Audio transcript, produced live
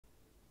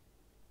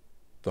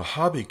The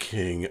Hobby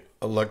King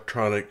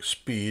electronic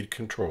speed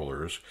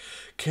controllers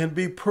can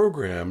be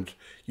programmed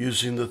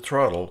using the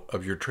throttle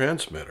of your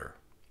transmitter.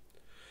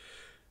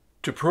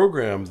 To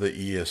program the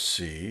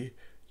ESC,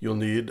 you'll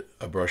need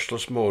a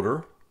brushless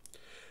motor,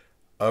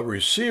 a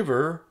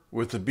receiver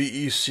with the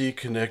BEC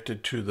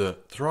connected to the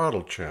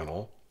throttle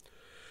channel,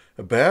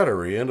 a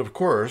battery, and of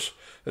course,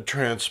 a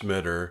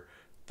transmitter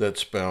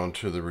that's bound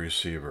to the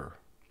receiver.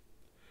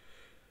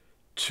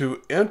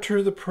 To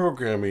enter the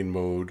programming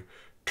mode,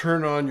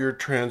 turn on your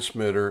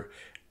transmitter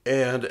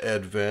and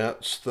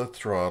advance the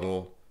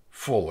throttle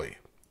fully.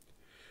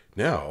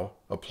 Now,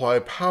 apply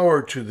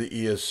power to the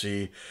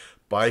ESC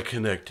by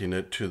connecting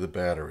it to the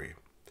battery.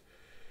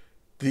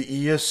 The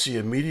ESC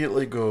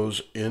immediately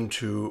goes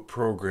into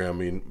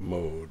programming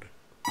mode.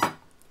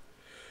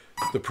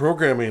 The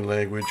programming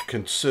language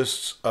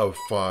consists of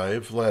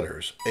 5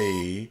 letters,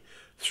 A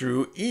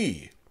through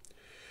E.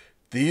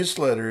 These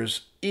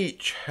letters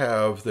each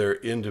have their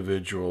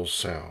individual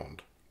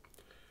sound.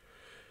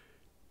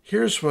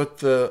 Here's what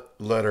the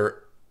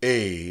letter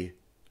A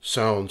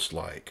sounds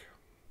like.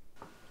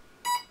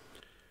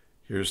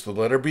 Here's the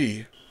letter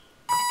B.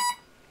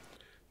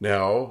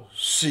 Now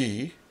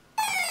C,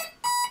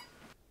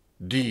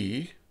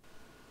 D,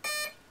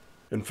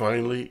 and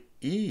finally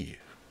E.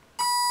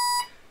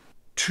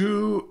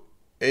 2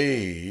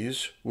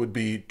 A's would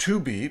be 2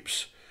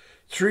 beeps,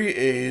 3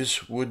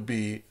 A's would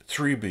be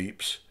 3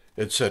 beeps,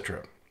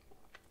 etc.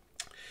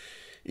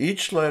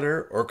 Each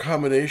letter or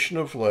combination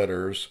of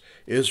letters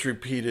is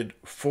repeated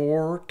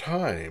 4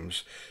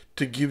 times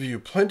to give you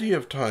plenty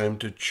of time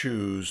to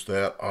choose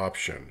that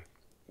option.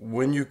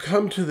 When you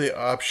come to the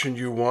option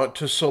you want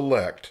to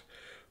select,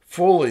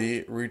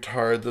 fully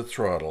retard the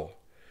throttle,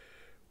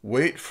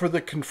 wait for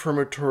the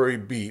confirmatory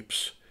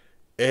beeps,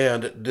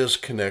 and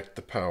disconnect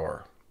the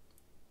power.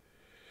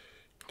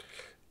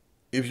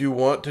 If you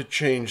want to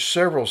change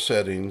several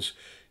settings,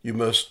 you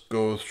must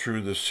go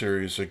through the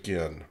series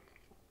again.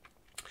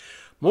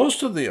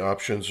 Most of the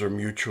options are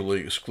mutually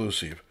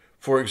exclusive.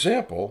 For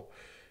example,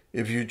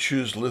 if you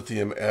choose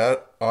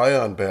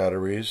lithium-ion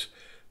batteries,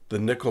 the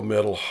nickel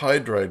metal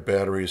hydride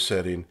battery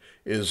setting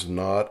is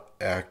not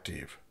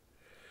active.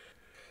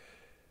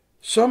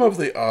 Some of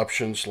the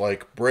options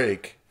like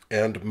brake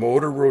and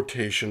motor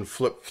rotation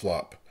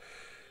flip-flop.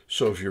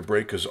 So if your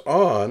brake is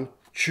on,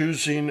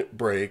 choosing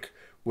brake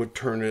would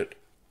turn it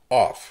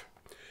off.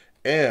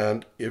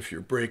 And if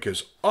your brake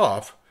is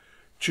off,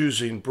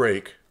 choosing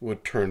brake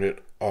would turn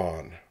it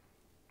on.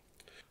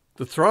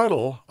 The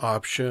throttle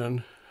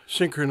option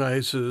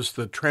synchronizes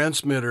the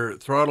transmitter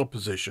throttle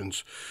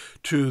positions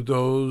to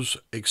those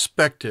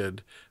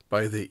expected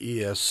by the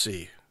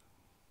ESC.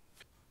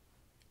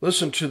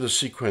 Listen to the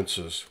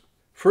sequences.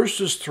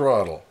 First is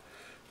throttle.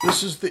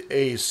 This is the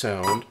A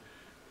sound,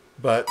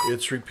 but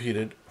it's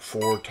repeated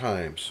 4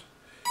 times.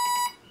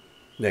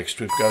 Next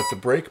we've got the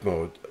brake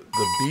mode.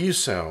 The B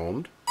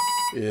sound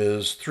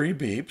is 3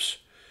 beeps,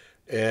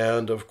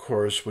 and of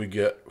course we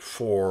get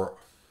 4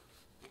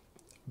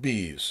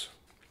 B's.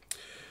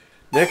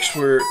 Next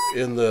we're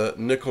in the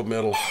nickel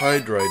metal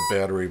hydride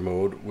battery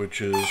mode,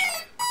 which is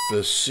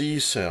the C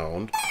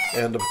sound,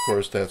 and of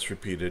course that's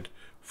repeated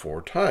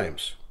 4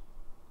 times.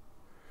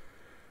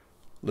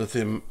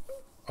 Lithium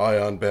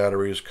ion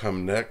batteries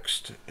come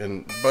next,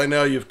 and by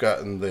now you've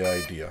gotten the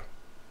idea.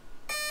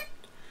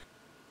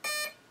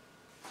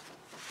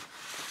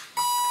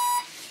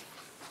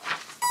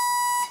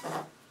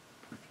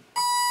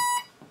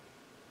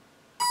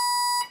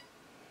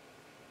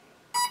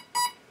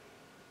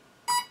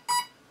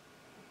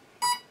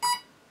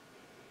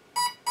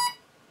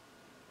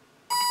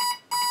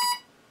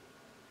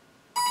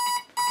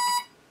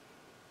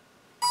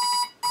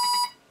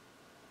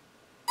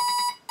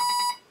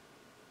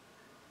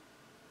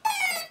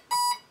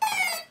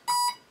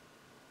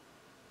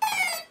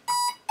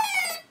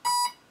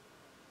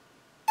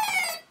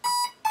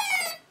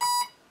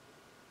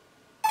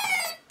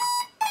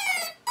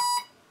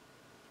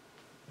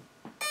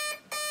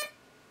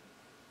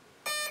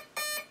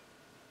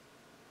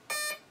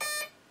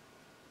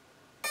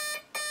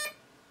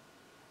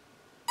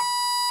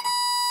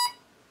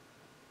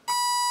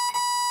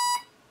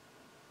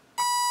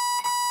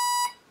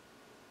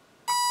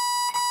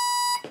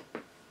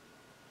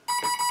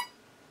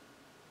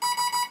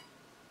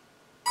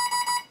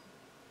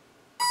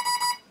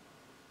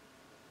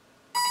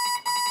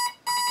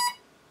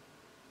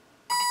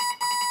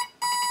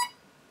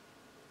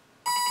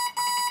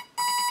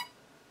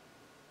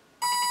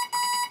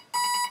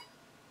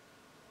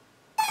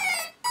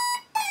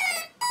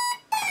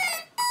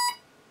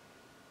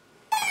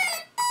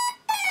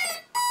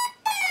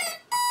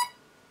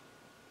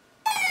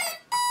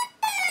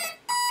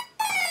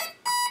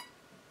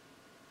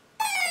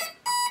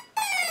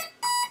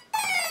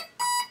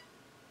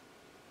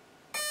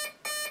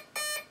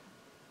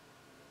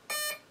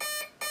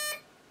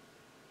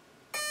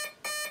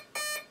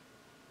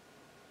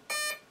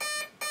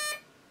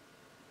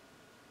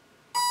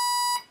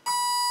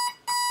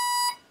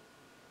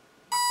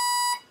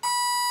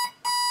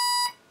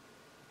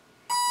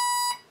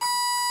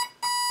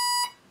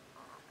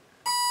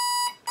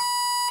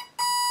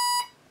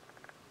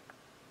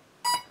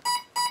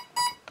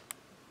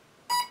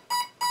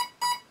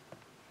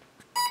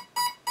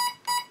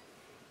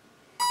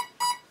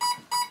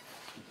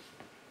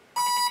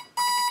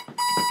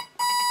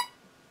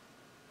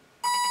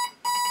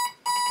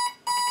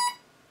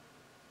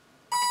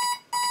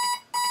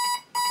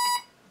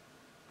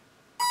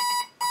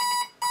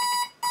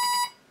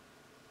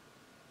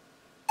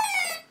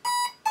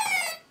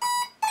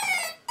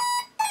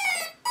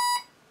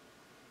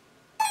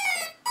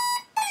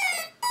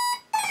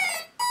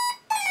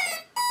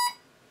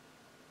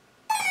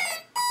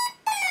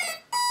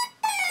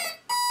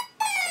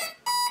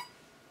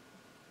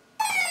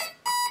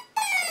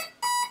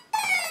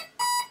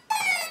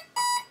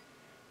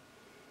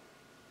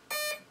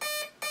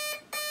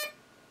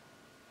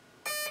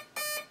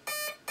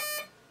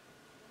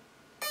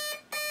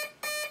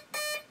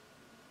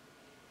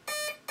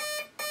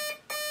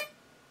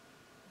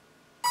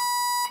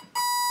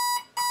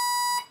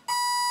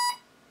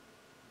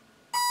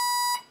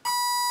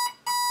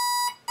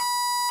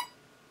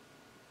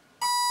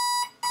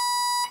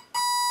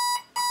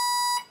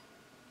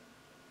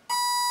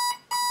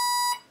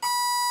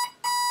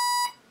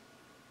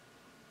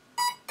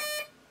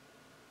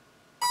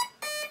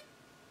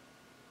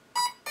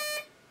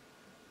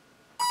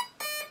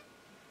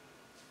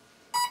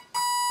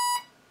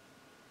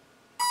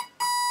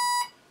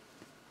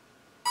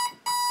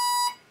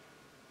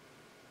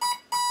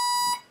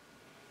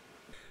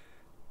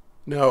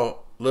 Now,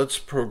 let's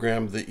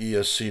program the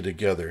ESC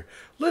together.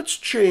 Let's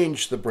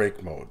change the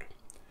brake mode.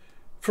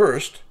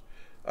 First,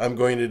 I'm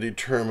going to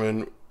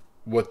determine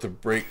what the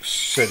brake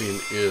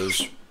setting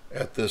is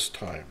at this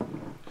time.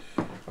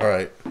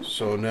 Alright,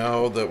 so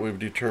now that we've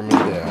determined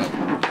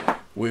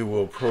that, we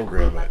will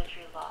program it.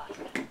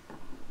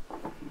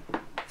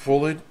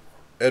 Fully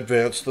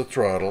advance the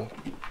throttle,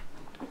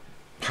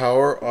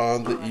 power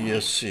on the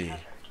ESC.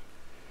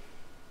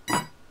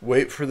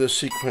 Wait for the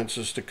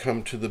sequences to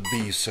come to the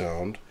B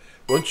sound.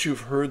 Once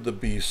you've heard the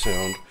B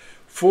sound,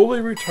 fully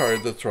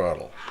retard the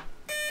throttle.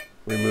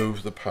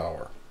 Remove the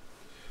power.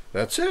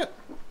 That's it.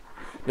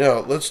 Now,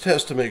 let's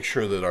test to make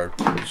sure that our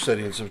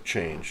settings have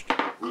changed.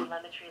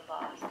 Telemetry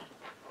lost.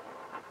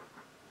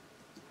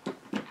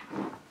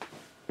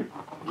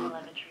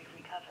 Telemetry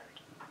recovered.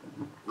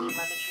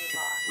 Telemetry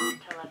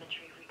lost.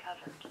 Telemetry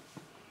recovered.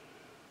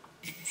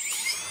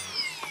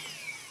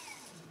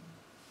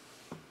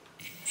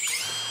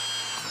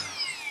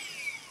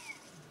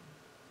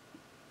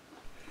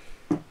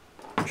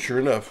 Sure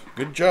enough,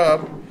 good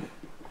job.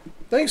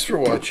 Thanks for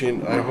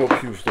watching. I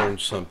hope you've learned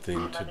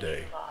something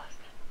today.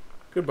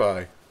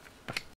 Goodbye.